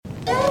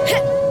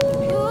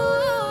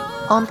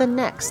On the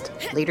next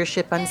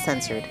Leadership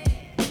Uncensored.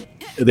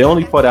 The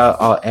only part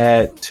I'll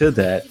add to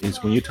that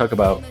is when you talk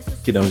about,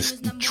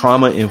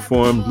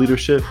 trauma-informed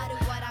leadership,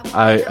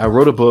 I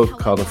wrote a book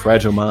called The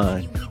Fragile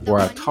Mind, where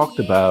I talked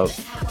about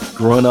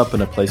growing up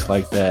in a place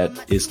like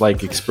that is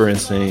like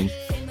experiencing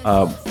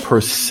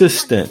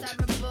persistent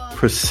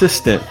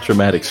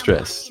traumatic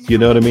stress. You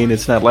know what I mean?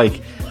 It's not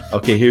like,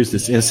 okay, here's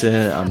this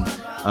incident,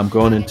 I'm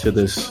going into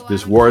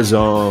this war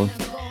zone,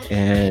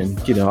 and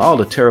all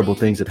the terrible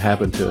things that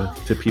happen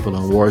to people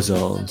in war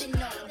zones.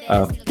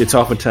 It's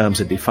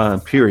oftentimes a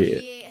defined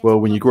period. Well,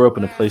 when you grow up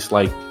in a place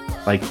like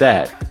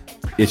that,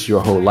 it's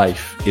your whole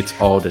life. It's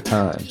all the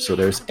time. So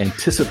there's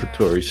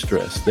anticipatory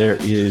stress. There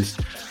is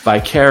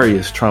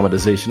vicarious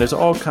traumatization. There's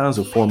all kinds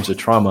of forms of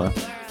trauma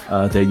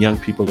that young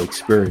people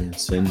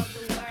experience. And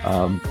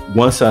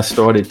once I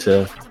started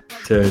to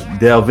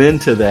delve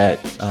into that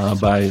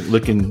by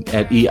looking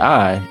at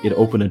EI, it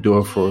opened a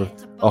door for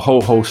a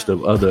whole host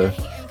of other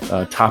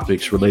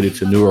topics related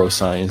to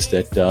neuroscience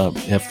that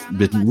have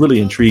been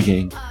really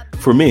intriguing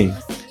for me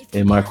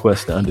in my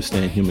quest to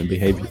understand human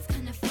behavior.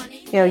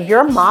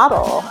 Your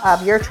model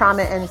of your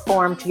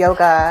trauma-informed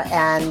yoga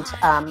and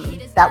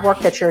that work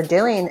that you're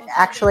doing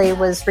actually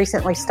was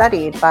recently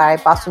studied by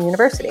Boston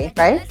University,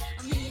 right?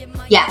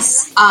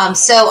 Yes.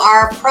 So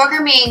our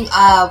programming,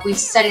 we've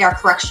studied our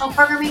correctional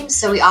programming.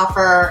 So we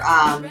offer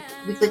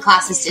weekly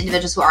classes to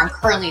individuals who are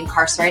currently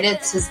incarcerated.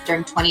 This is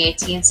during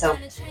 2018, so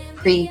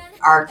pre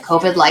our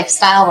COVID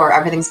lifestyle where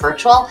everything's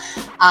virtual.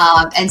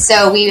 And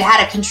so we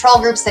had a control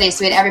group study.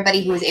 So we had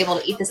everybody who was able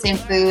to eat the same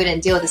food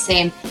and deal with the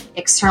same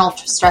external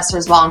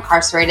stressors while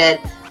incarcerated,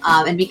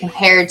 and be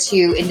compared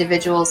to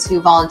individuals who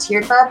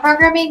volunteered for our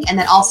programming and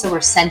then also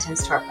were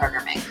sentenced to our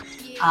programming.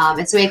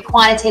 And so we had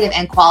quantitative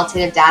and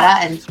qualitative data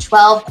and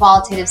 12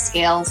 quantitative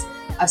scales.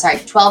 I'm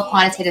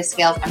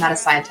not a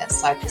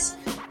scientist, so I'm just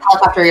a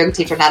helicopter yoga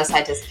teacher, not a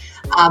scientist.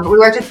 We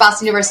worked with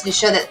Boston University to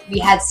show that we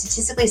had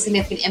statistically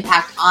significant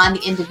impact on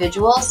the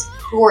individuals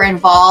who were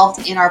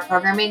involved in our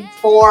programming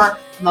for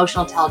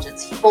emotional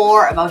intelligence,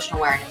 for emotional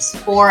awareness,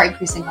 for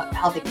increasing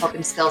healthy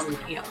coping skills and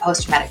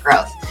post-traumatic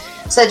growth.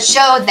 So it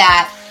showed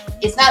that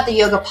it's not the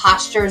yoga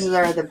postures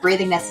or the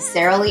breathing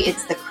necessarily,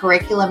 it's the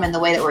curriculum and the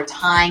way that we're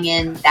tying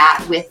in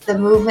that with the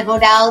movement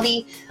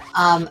modality.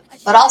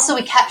 But also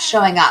we kept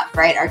showing up,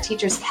 right? Our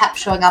teachers kept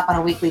showing up on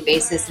a weekly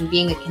basis and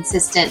being a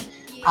consistent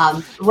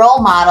role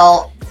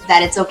model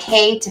that it's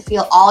okay to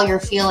feel all your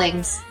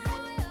feelings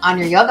on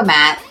your yoga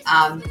mat.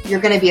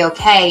 You're going to be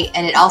okay.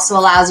 And it also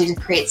allows you to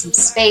create some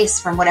space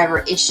from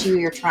whatever issue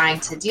you're trying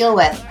to deal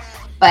with.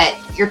 But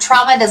your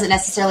trauma doesn't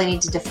necessarily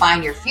need to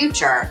define your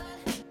future.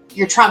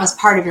 Your trauma is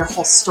part of your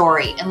whole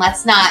story. And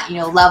let's not,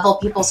 level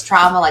people's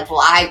trauma like,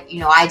 well,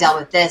 I dealt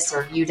with this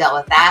or you dealt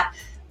with that.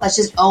 Let's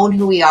just own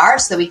who we are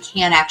so that we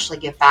can actually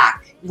give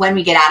back when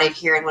we get out of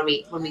here and when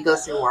we go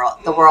through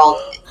the world,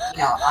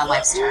 on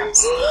life's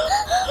terms.